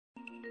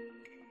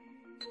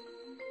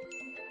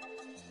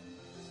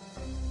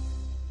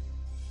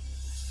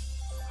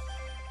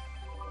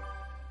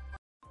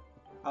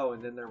Oh,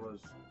 and then there was...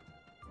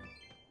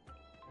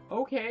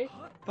 Okay,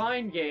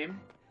 fine game.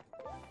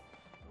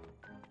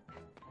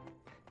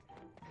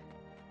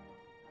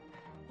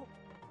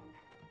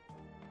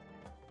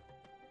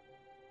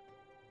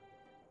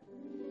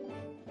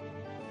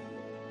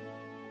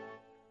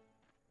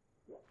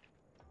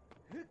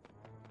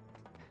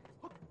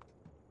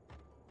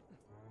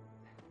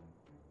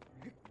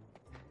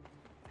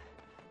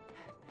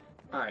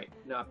 Alright,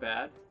 not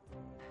bad.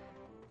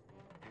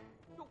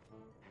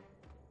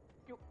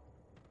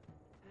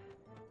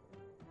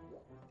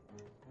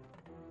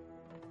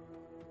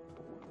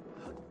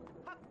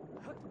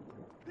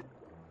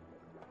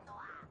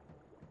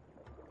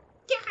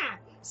 Yeah!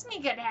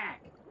 Sneak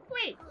attack!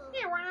 Wait,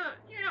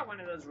 you're not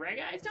one of those red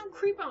guys. Don't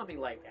creep on me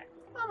like that.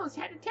 Almost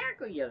had to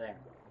tackle you there.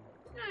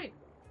 I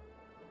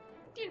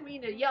didn't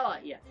mean to yell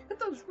at you, but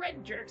those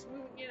red jerks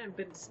moving in have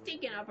been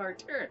stinking up our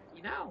turf,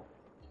 you know?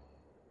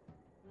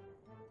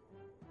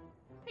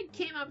 I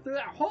came up through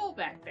that hole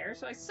back there,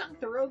 so I sunk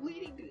the road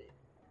leading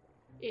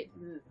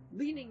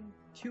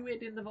to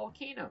it in the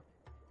volcano.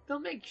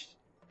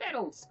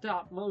 That'll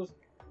stop more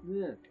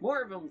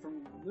of them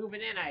from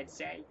moving in, I'd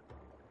say.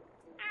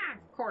 Ah,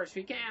 of course,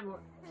 we can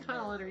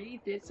tunnel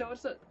underneath it, so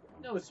it's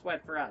no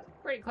sweat for us.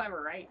 Pretty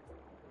clever, right?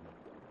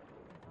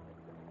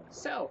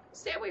 So,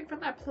 stay away from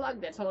that plug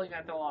that's holding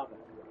out the lava.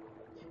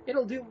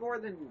 It'll do more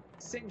than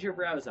singe your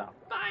brows off.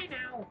 Bye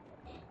now!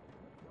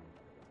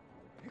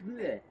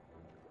 Blech.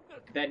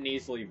 That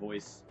nasally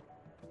voice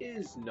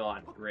is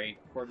not great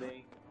for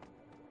me.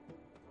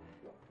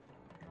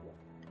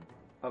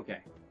 Okay.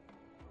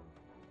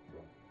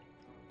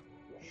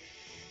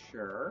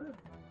 Sure.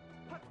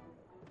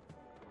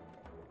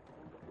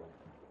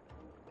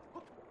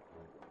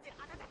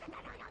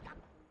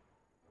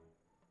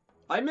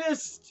 I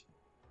missed!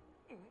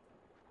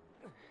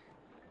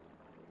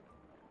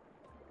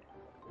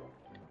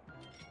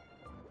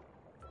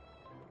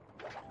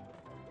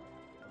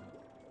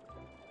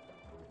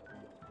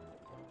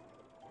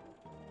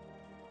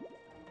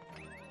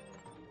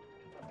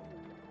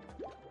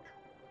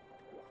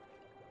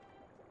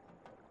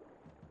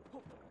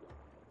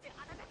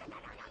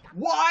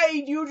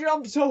 Why'd you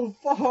jump so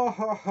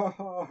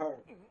far?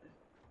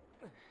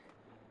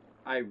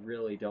 I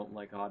really don't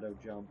like auto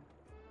jump.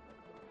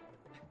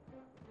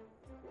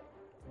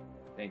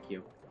 Thank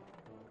you.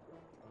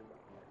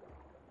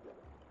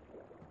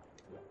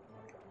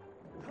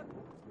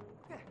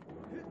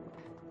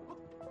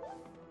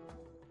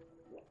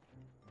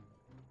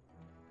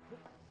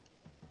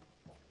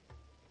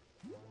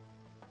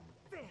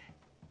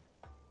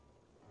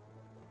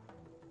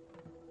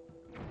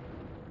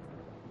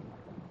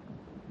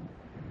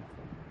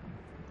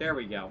 There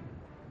we go.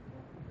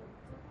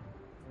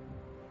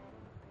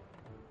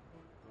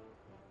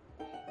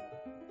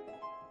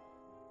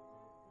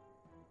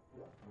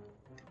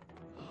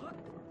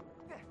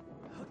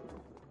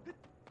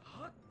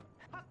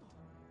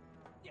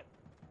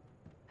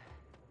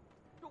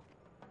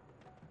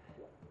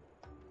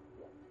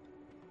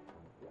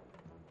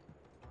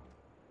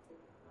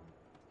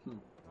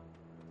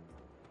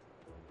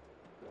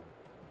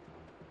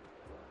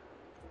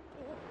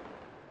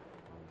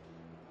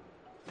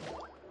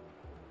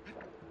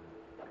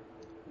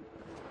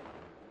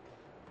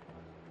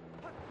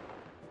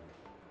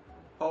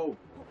 Oh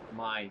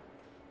my.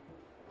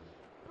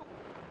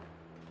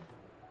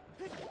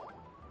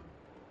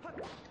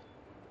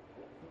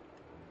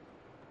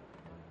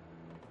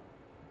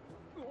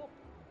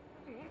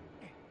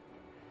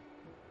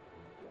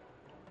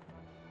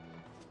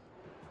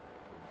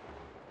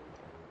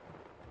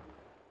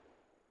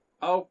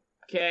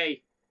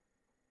 Okay.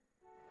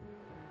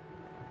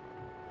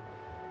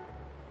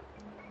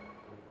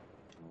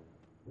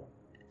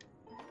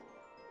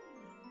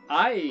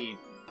 I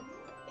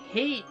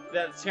hate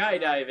that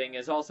skydiving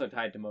is also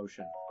tied to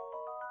motion.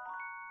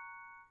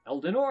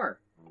 Eldenor.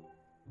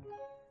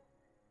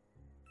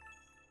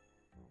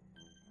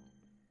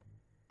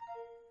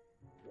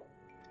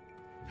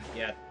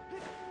 Yeah.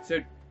 So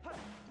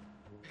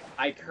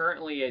I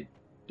currently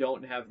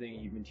don't have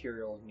the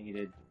materials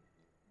needed.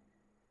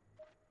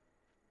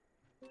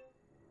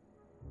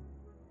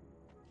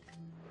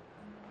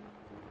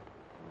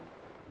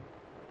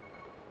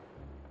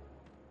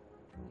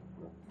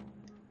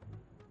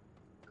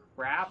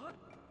 Crap.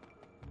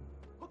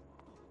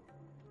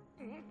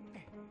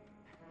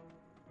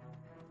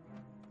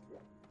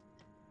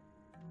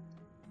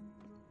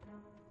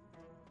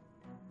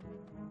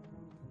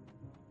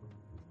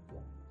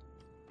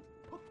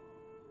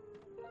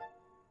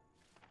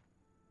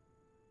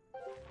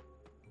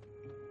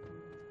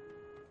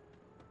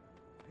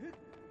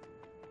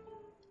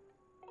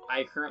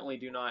 I currently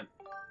do not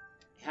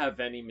have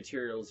any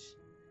materials.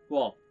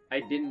 Well, I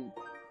didn't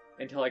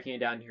until I came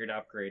down here to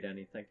upgrade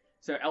anything.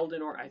 So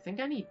Eldenor, I think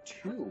I need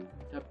 2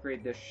 to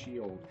upgrade this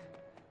shield.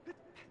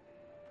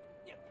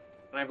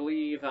 And I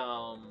believe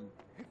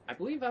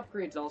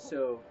upgrades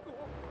also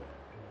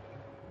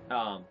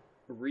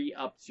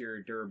re-ups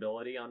your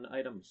durability on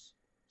items.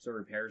 So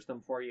repairs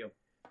them for you.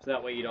 So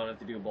that way you don't have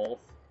to do both.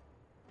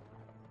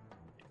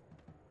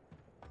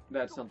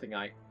 That's something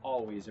I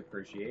always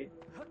appreciate.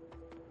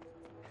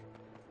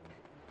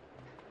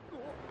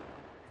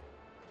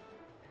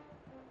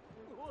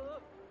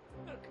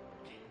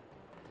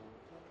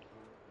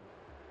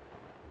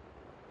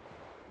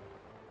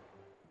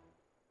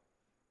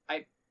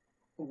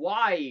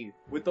 Why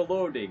with the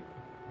loading?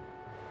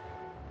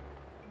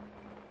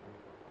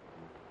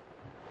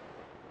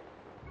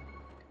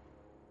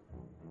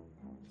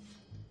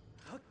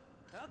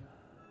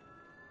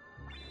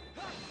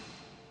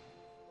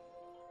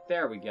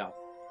 There we go.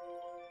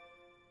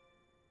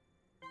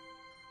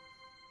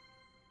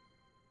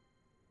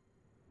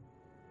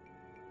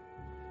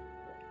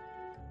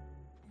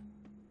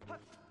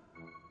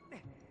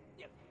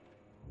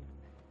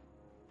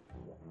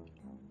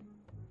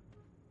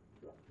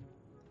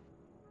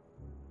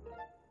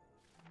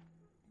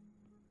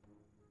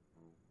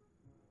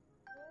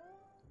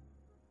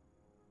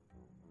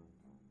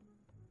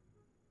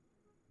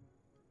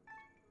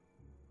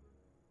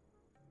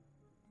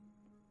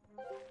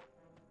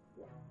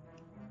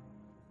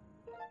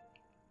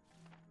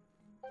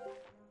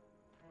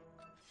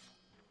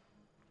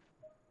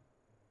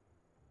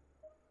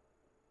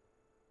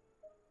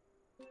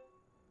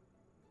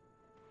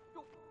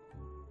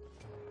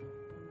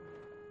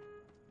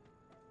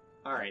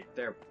 Alright,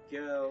 there we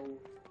go.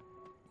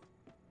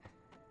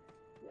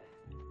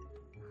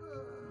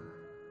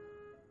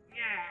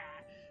 Yeah,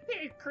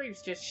 the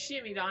creeps just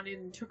shimmied on in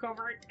and took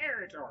over our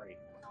territory.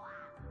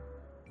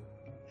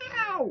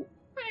 Ow!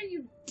 What are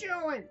you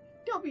doing?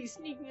 Don't be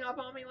sneaking up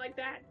on me like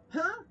that.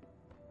 Huh?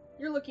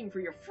 You're looking for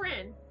your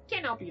friend?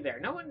 Can't help you there.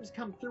 No one's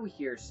come through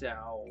here,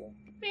 so...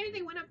 Maybe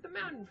they went up the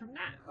mountain from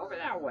over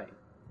that way.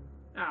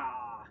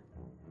 Ah,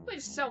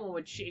 wish someone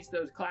would chase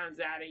those clowns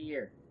out of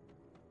here.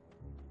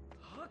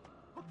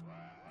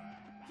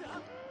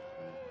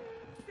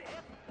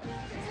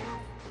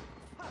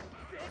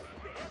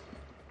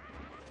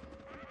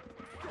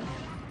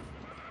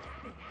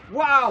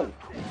 Wow!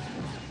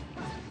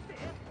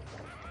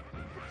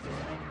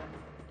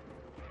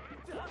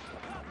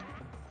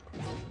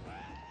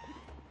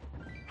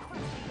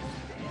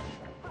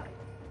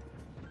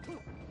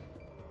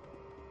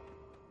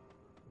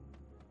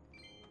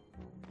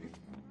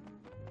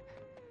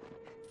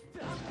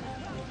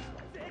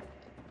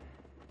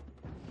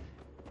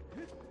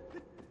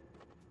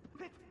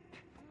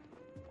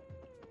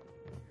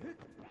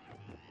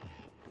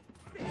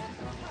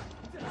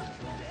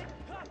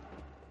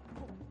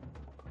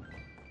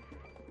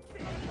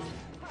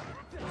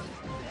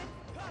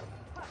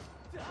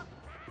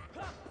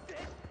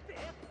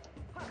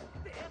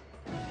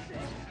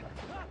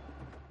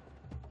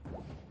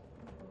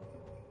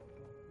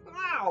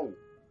 Wow!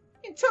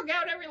 You took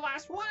out every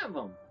last one of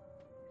them.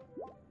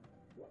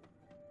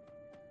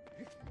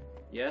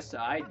 Yes,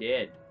 I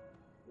did.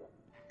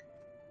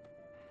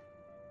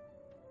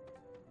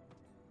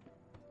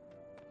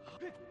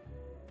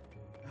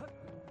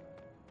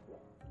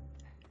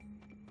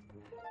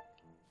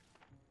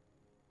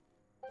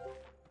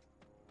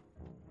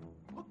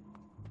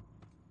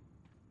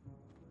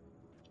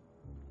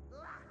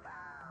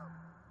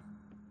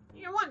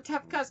 You're one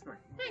tough customer.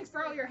 Thanks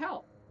for all your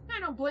help. I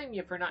don't blame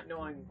you for not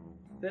knowing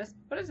this,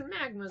 but as a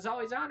Magmas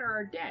always honor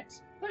our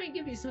debts. Let me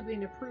give you something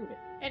to prove it.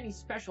 Any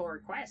special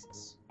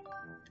requests?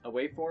 A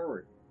way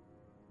forward.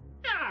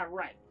 Ah,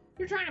 right.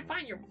 You're trying to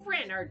find your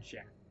friend, aren't you?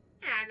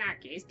 Ah, in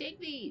that case, take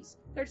these.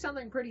 There's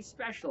something pretty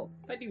special,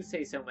 if I do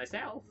say so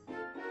myself.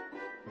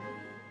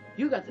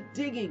 You got the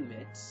digging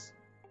mitts.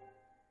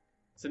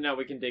 So now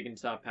we can dig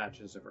inside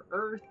patches of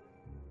Earth.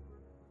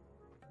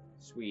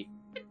 Sweet.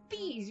 With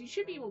these, you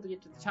should be able to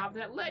get to the top of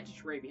that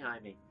ledge right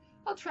behind me.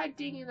 I'll try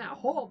digging that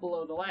hole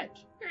below the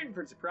ledge. You're in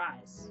for a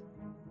surprise.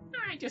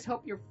 I just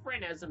hope your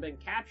friend hasn't been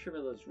captured by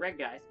those red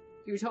guys.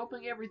 He was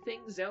hoping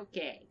everything's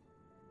okay.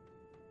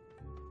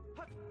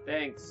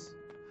 Thanks.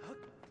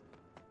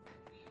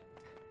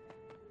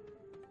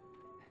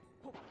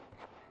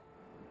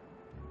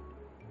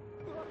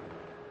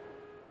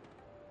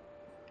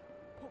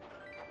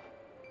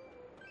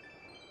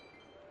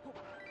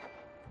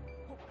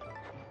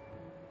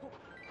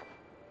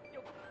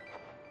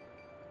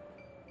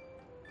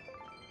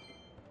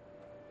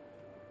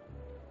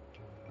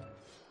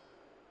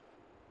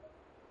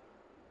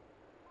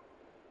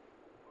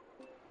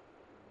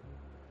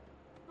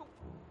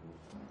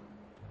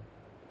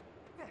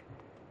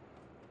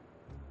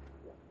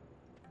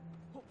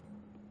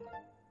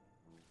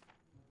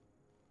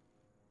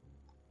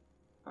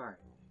 Alright.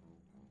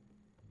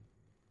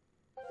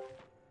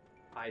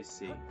 I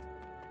see.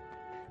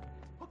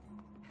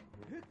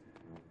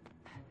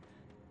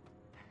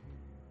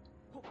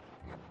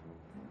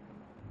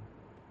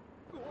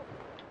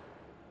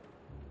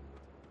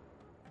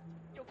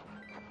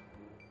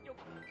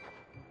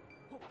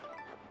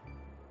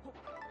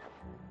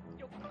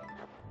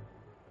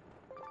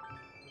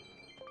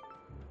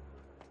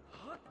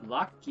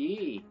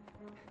 Lucky.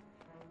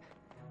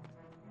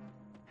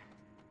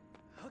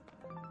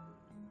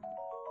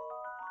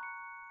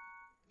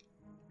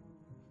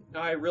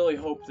 I really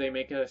hope they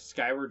make a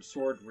Skyward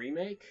Sword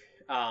remake,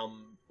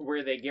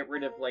 where they get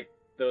rid of, like,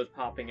 those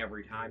popping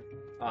every time.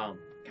 Kind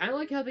of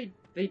like how they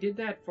did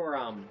that for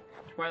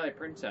Twilight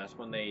Princess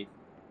when they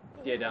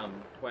did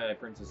Twilight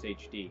Princess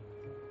HD.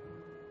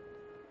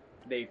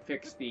 They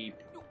fixed the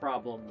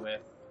problem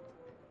with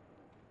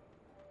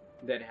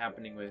that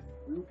happening with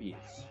rupees.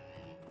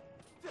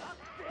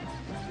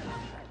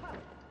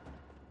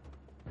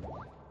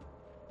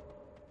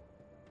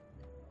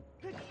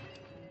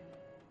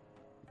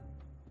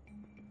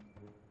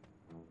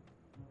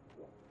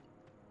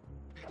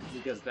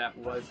 Because that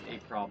was a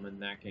problem in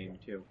that game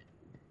too.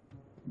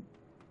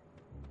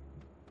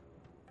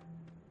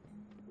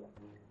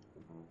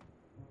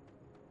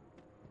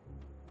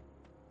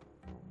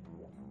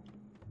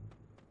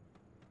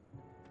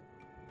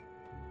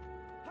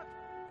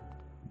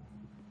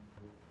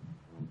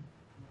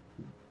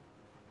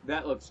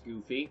 That looks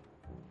goofy.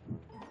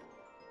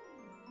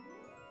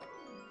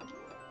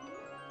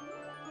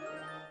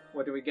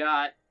 What do we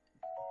got?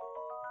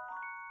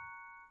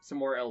 Some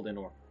more Elden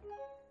ore.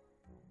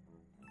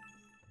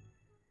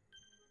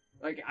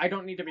 Like, I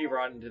don't need to be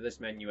brought into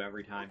this menu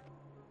every time.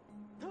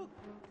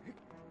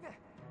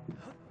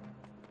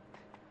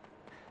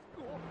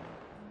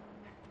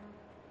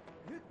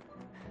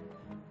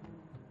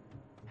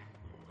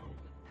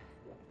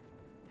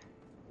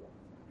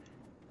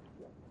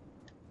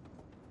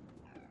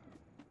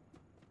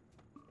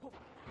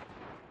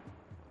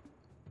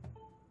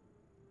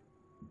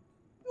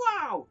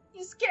 Wow!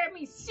 You scared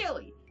me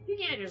silly! You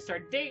can't just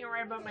start digging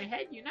right above my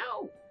head, you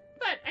know!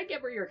 But I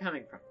get where you're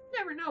coming from.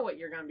 Never know what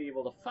you're going to be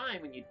able to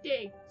find when you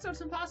dig, so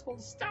it's impossible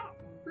to stop.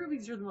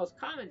 Rubies are the most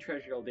common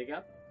treasure you'll dig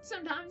up.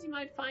 Sometimes you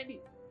might find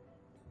it.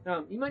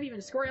 You might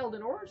even score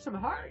Elden ore, some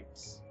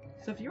hearts.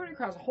 So if you run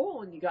across a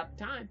hole and you got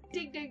the time,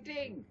 dig, dig,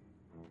 dig.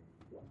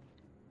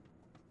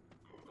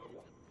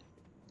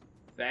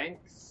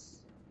 Thanks.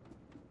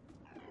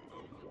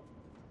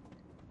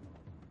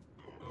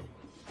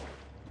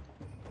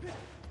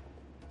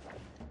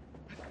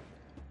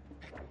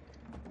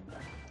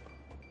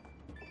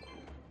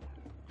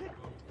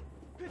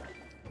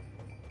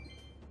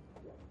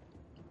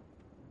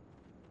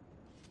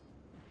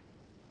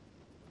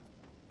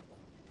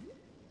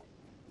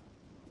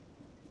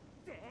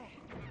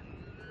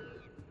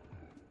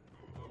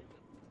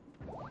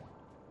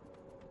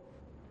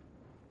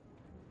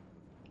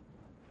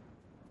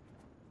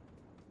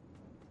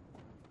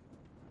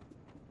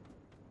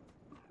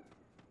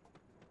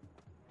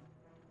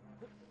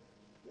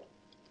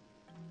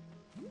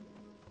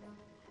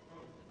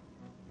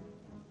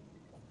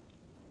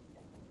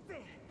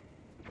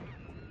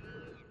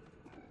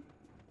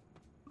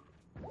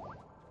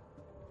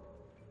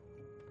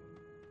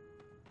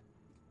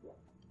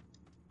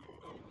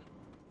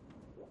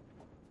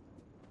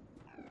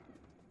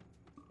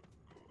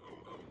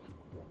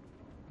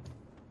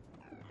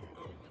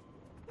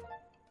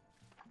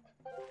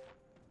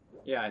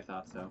 Yeah, I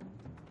thought so.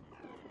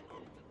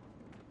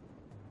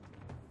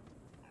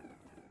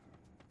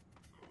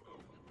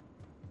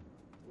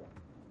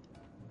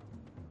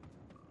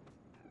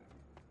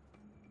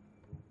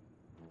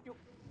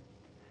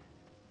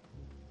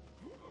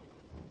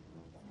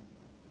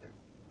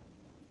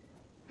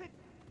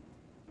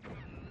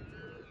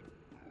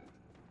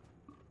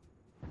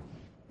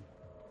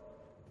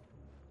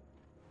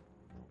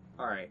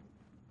 All right.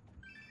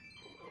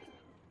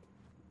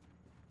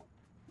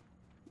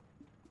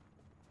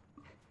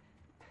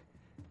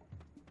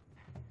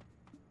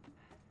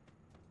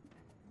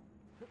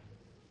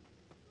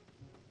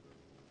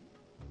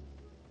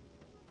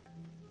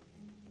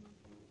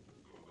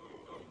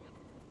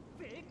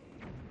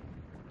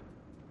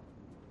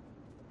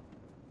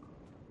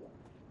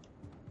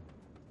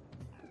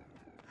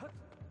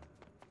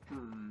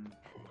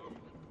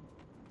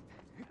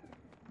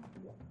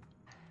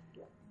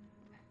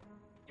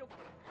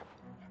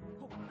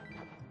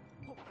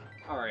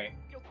 Alright.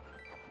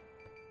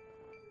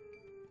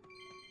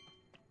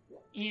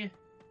 Yeah.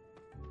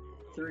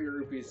 3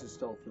 rupees is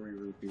still 3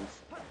 rupees.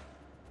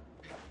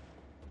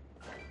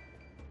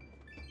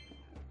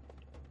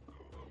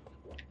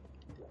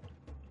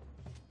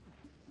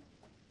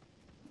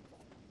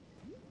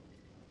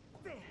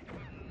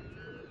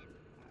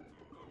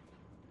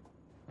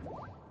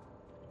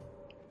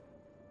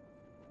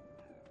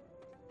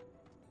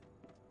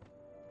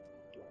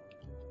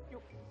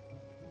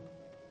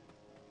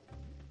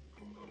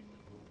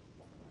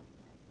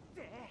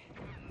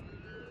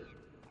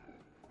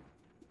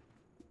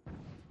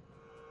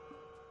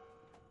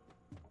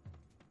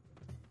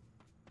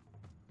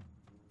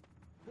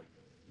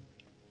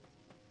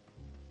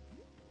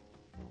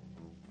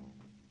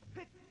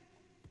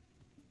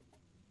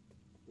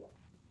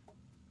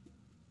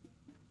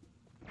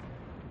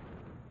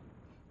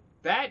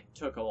 That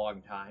took a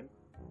long time.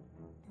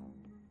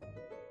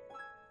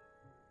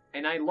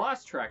 And I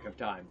lost track of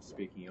time,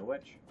 speaking of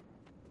which.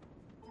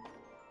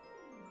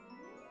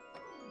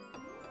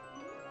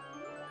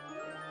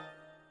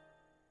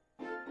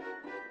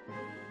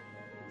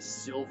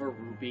 Silver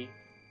rupee.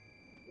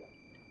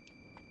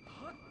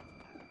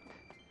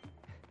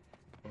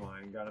 Well, I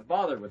ain't gonna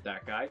bother with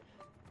that guy.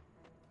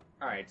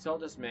 Alright, so I'll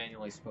just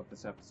manually split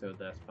this episode,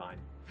 that's fine.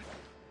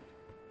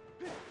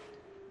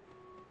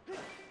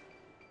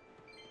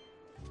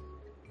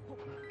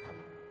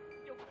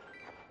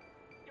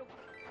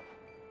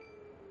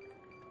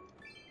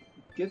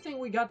 Good thing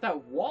we got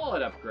that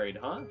wallet upgrade,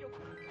 huh?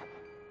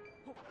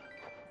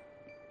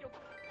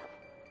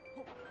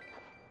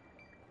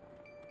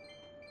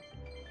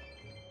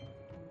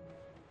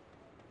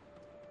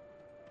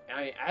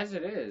 As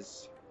it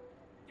is,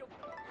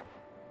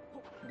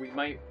 we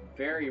might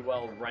very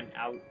well run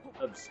out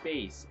of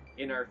space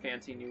in our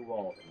fancy new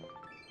wallet.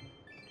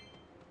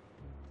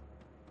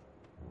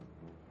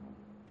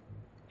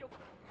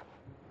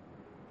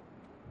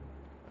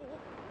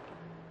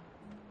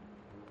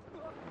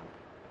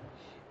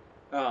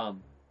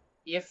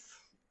 If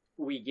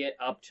we get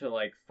up to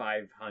like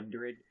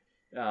 500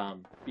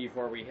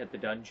 before we hit the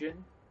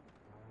dungeon,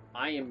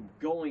 I am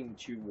going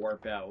to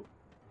warp out.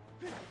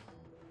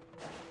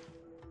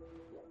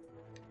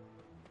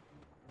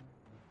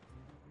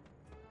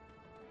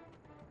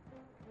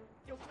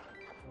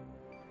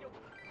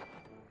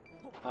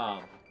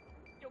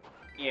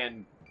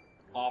 And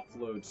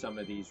offload some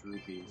of these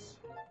rupees.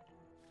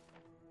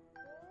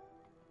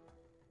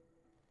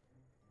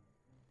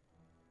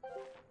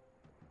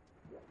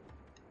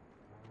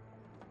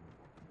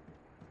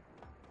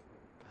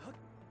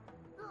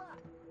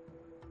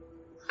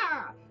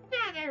 Ha! Now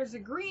there's a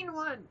green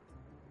one!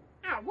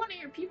 Ah, one of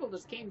your people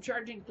just came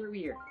charging through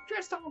here,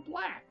 dressed all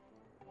black.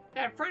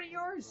 That front of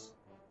yours?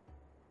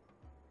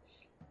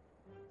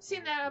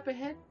 Seen that up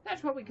ahead?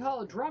 That's what we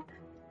call a drop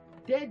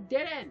dead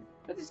end.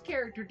 But this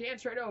character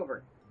danced right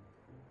over.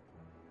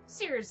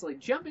 Seriously,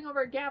 jumping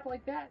over a gap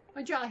like that?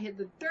 My jaw hit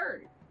the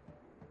dirt.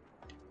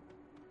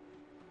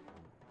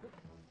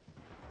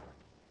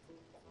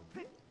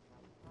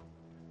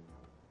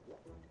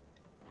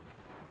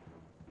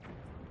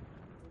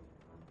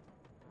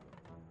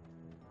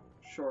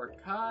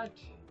 Shortcut.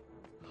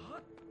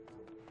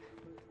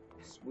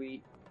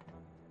 Sweet.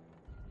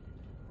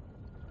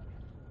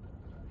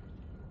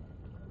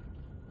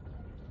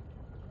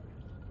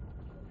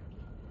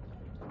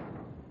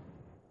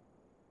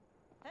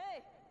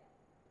 Hey!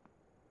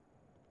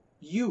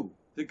 You,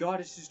 the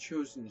goddess's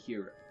chosen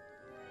hero.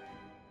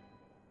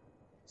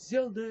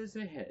 Zelda is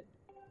ahead.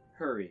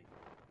 Hurry.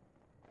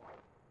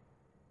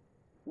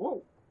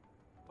 Whoa.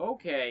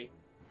 Okay.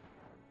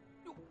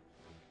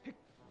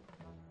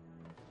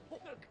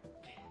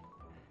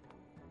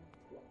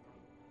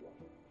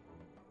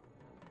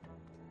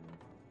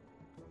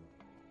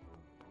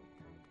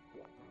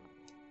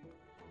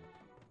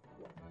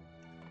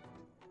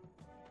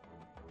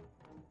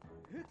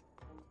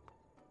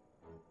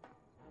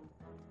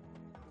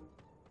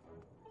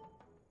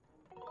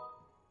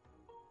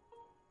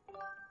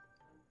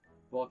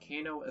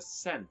 Volcano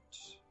Ascent.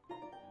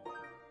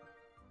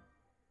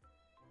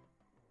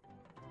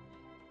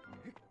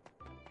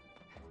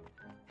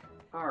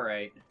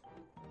 Alright.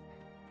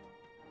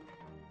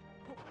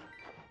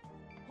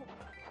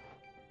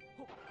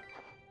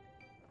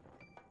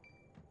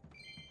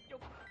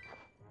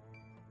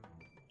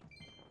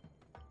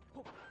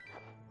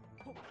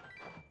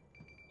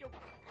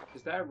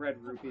 Is that a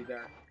red rupee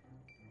there?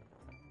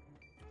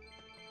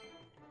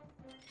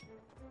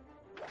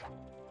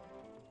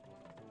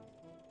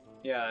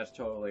 Yeah, that's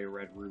totally a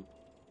red rupee.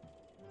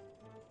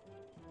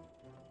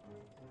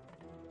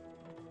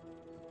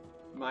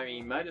 I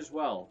mean, might as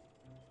well.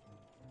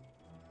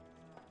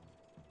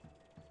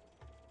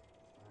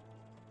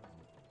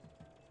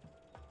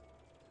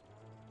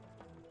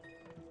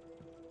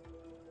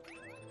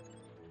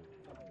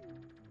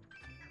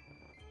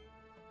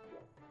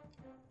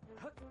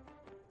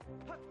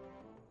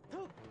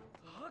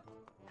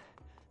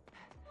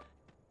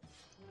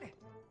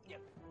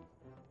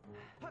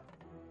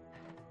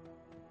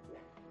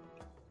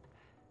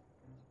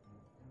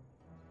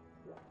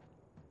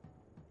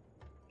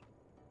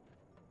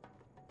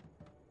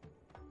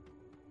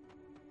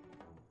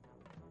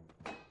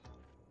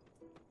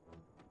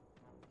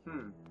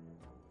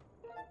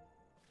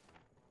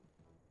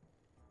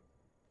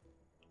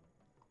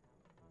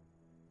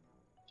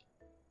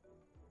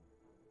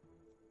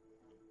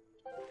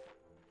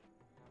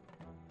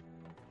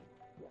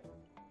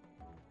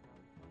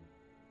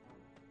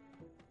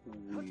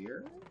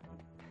 Weird.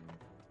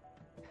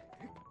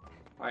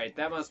 Alright,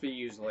 that must be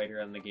used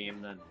later in the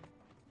game then.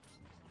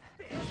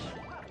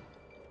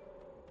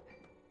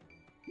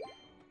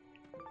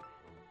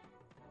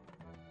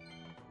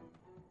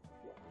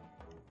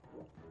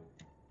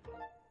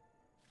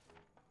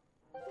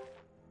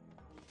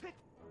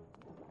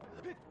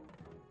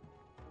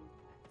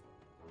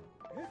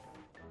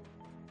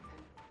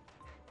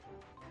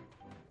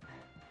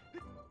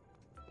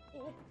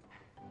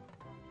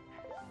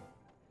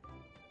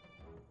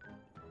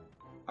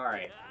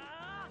 Alright.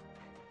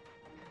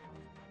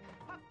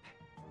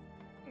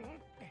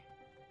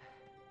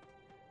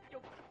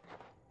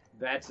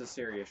 That's a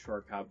serious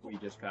shortcut we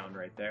just found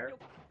right there.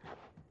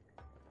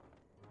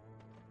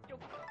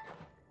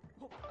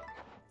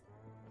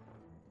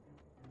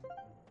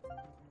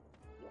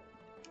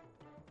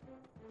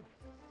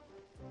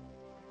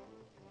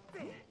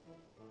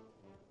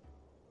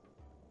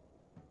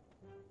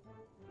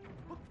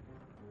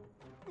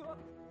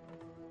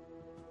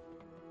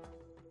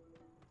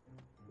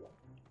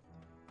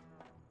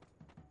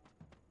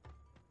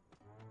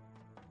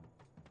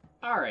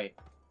 Alright.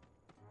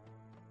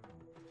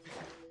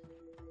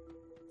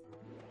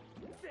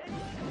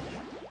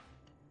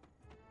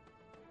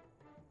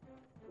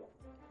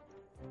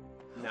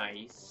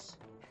 Nice.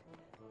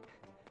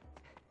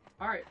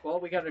 Alright, well,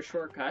 we got a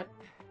shortcut.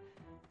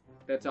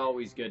 That's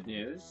always good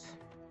news.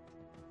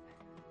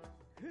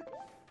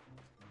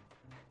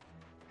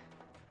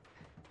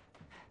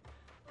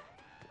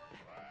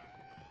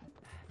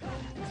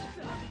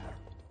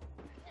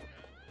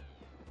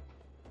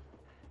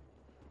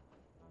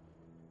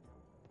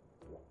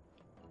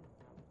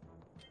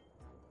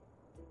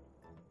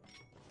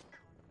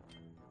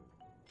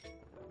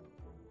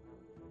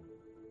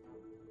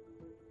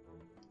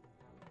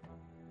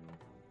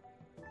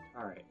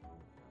 Alright.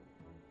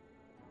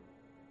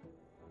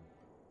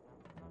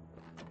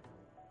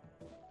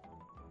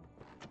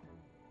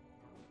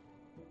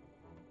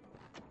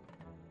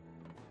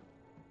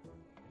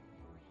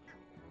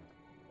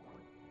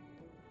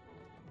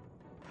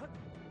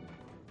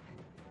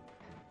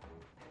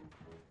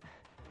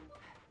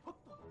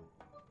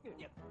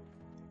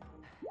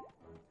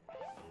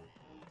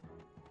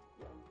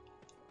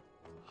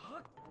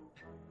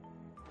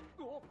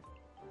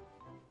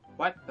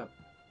 What the?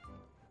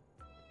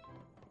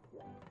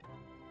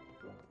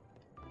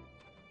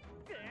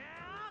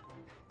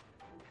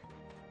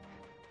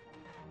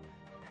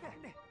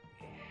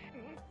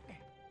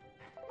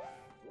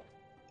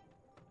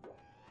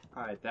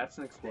 Alright, that's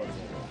an explosion.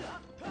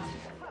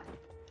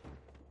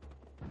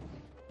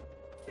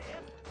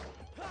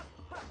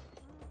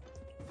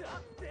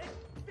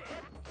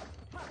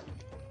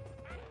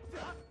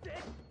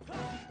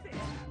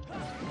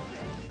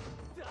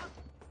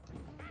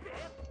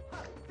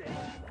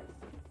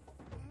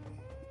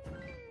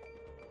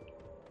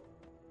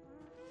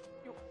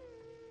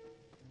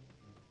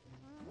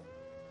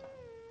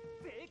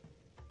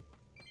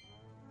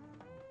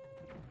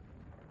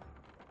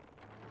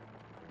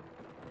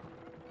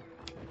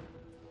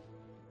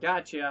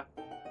 Gotcha.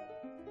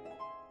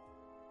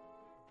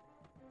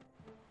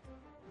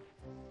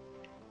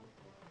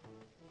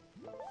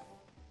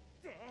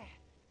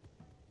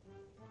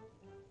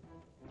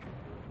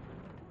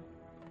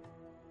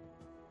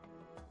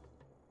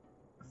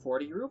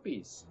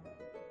 $40.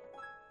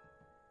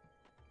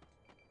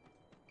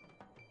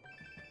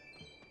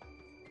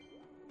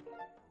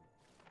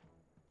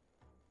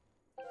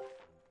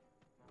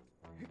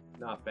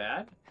 Not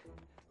bad.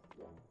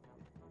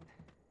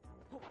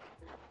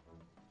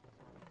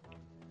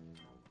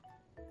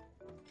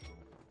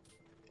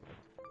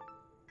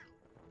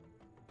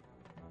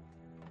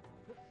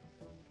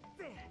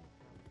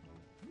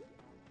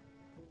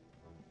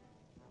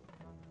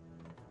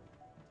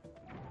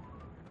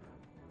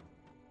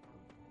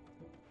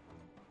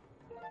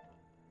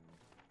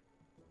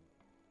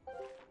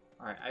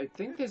 Alright, I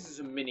think this is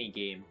a mini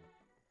game.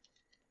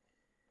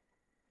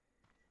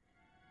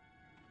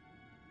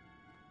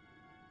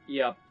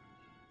 Yep.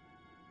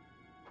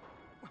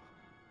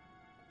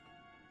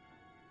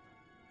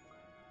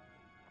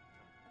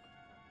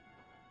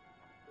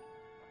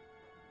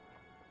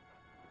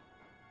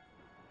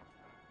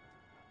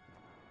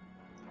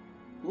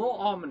 A little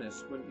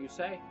ominous, wouldn't you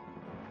say?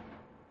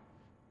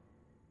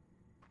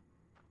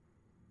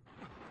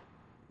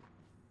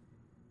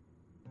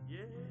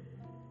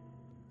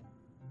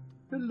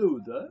 Hello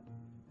there.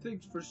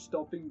 Thanks for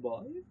stopping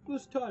by.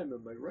 First time,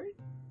 am I right?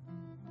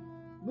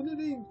 My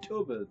name's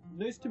Tobit.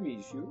 Nice to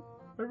meet you.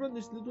 I run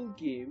this little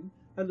game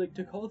I like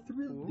to call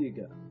Thrill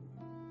Digger.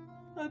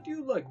 Do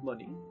you like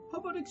money? How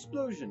about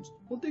explosions?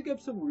 We'll dig up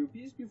some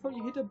rupees before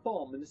you hit a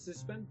bomb in a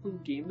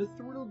suspenseful game of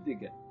Thrill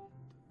Digger.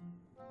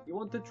 You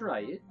want to try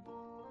it?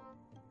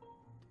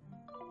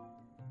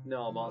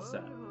 No, I'm all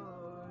set.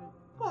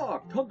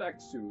 Come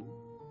back soon.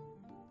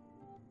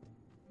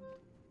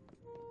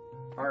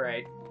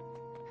 Alright.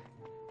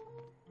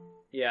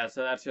 Yeah,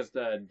 so that's just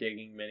a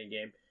digging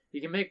minigame.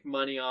 You can make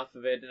money off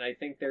of it, and I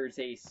think there's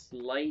a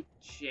slight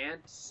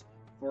chance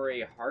for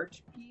a heart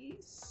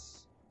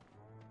piece.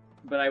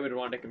 But I would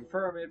want to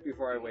confirm it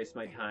before I waste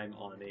my time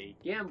on a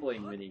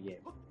gambling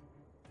minigame.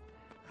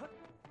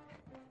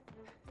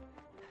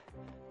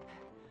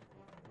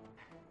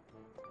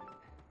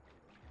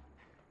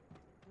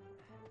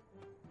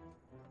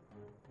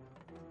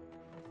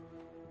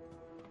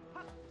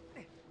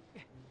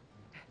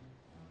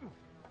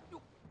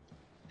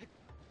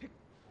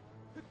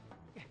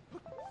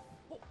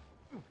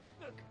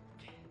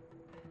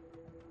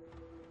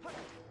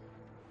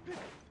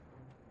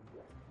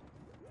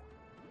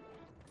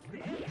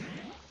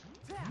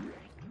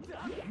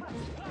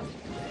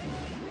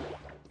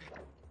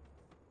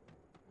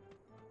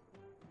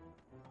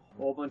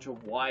 Whole bunch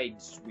of wide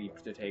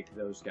sweeps to take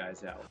those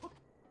guys out.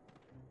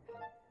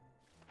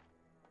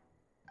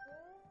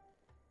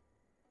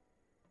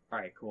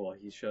 Alright, cool.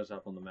 He shows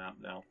up on the map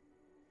now.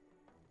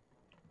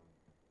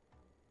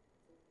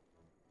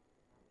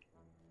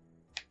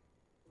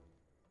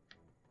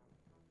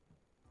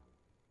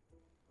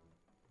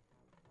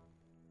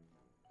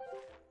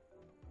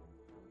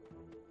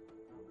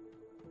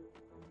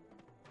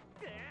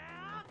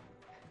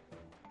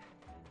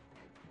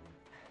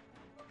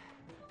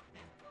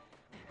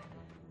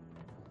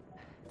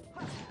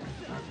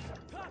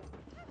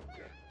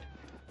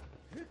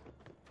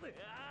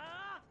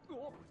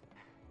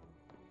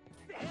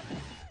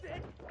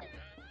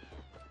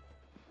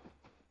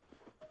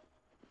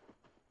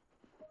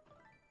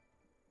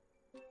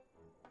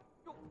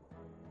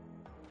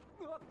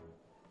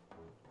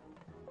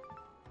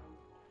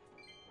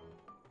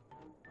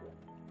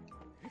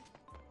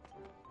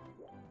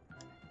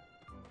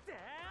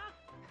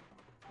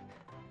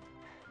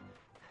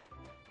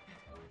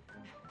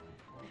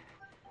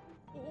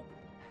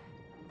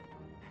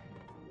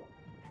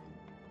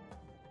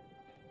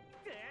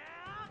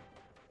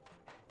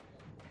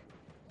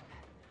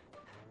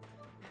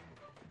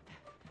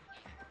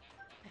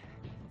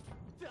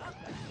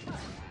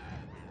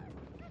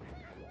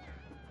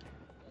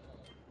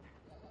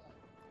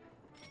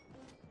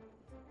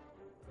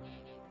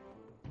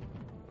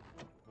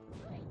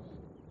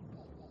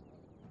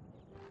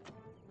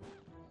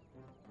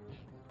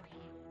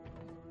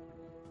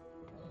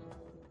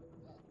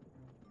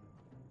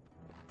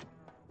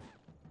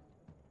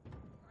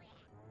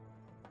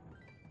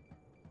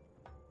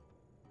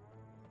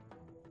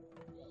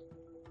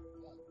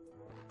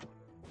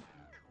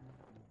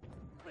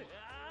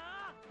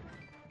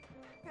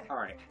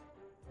 Alright.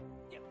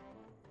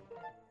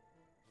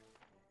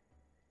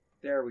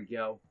 There we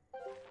go.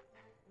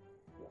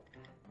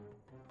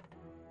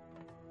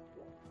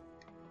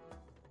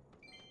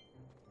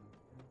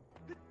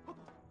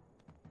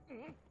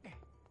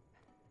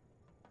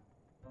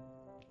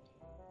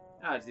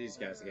 Ah, it's these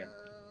guys again.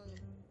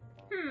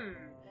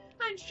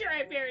 I'm sure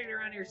I buried it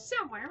around here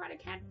somewhere, but I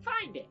can't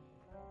find it.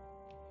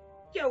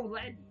 Yo,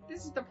 lad,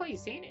 this is the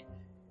place, ain't it?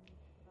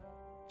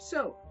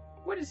 So,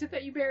 what is it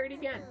that you buried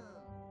again?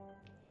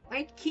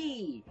 My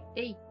key!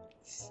 A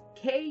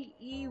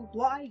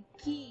K-E-Y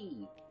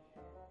key!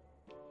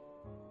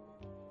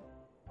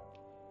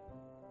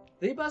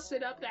 They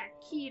busted up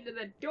that key to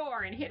the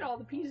door and hid all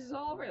the pieces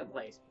all over the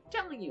place. I'm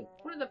telling you,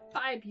 one of the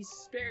 5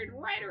 pieces buried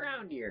right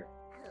around here.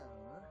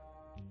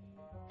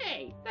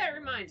 Hey, that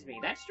reminds me,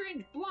 that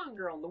strange blonde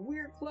girl in the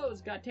weird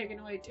clothes got taken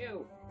away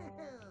too.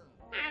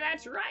 Ah,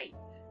 that's right.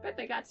 Bet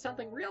they got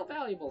something real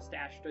valuable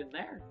stashed in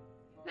there.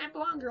 That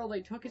blonde girl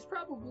they took is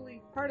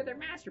probably part of their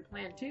master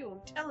plan too.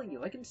 I'm telling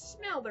you, I can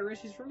smell their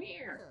riches from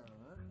here.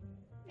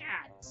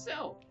 Yeah,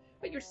 so,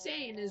 what you're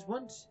saying is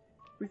once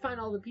we find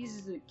all the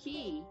pieces of the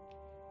key,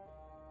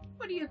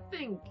 what do you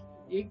think,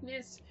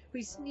 Ignis?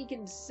 We sneak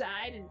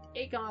inside and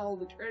take on all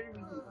the treasure we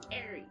can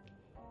carry.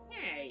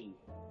 Hey,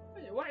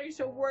 why are you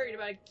so worried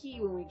about a key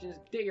when we just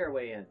dig our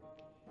way in?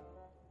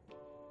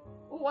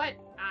 What?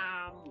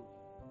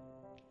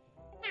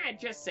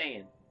 Just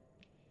saying.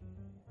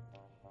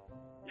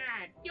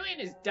 You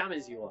ain't as dumb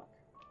as you look.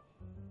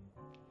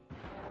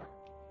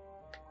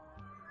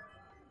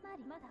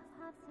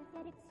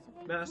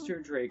 Master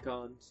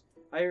Dracons,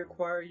 I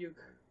require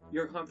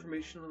your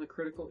confirmation on the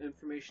critical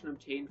information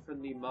obtained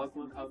from the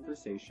Magma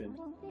conversation.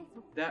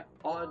 That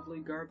oddly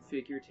garbed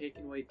figure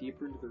taken away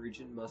deeper into the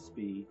region must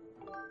be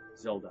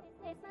Zelda.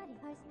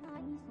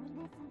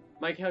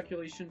 My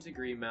calculations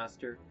agree,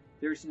 Master.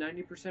 There's a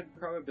 90%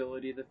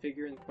 probability the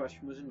figure in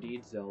question was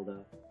indeed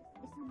Zelda.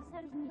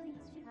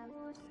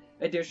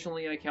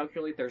 Additionally, I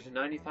calculate there's a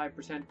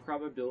 95%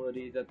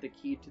 probability that the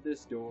key to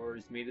this door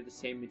is made of the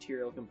same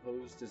material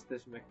composed as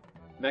this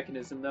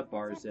mechanism that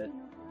bars it.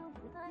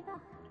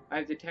 I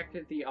have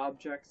detected the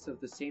objects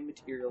of the same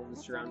material in the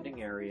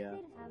surrounding area.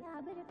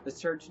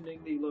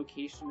 Ascertaining the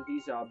location of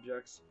these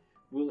objects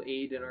will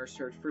aid in our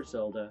search for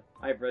Zelda.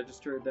 I have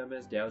registered them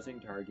as dowsing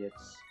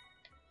targets.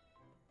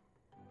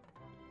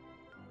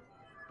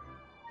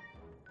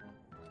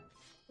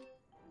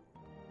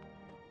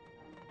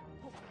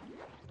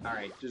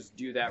 Alright, just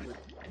do that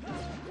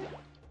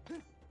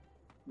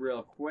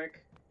real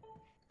quick.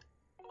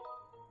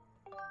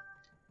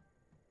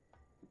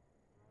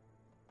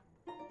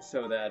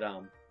 So that,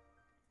 oh,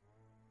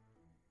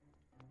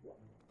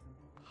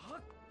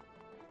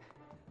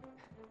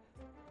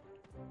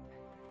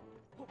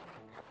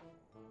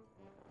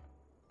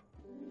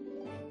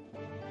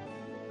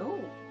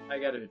 I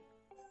got a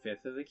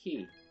 5th of the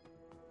key.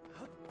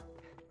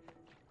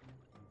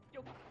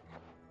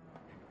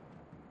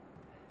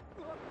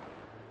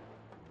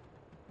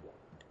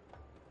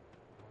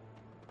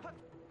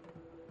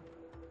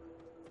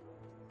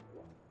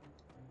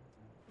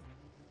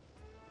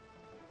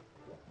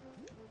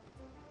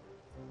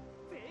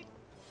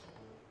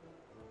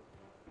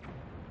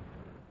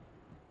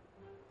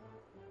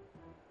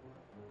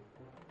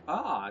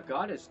 Ah,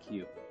 Goddess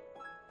Cube.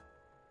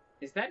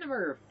 Is that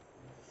number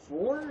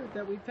 4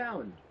 that we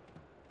found?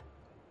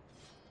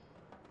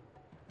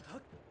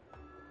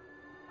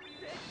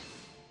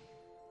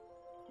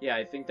 Yeah,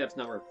 I think that's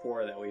number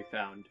 4 that we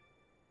found.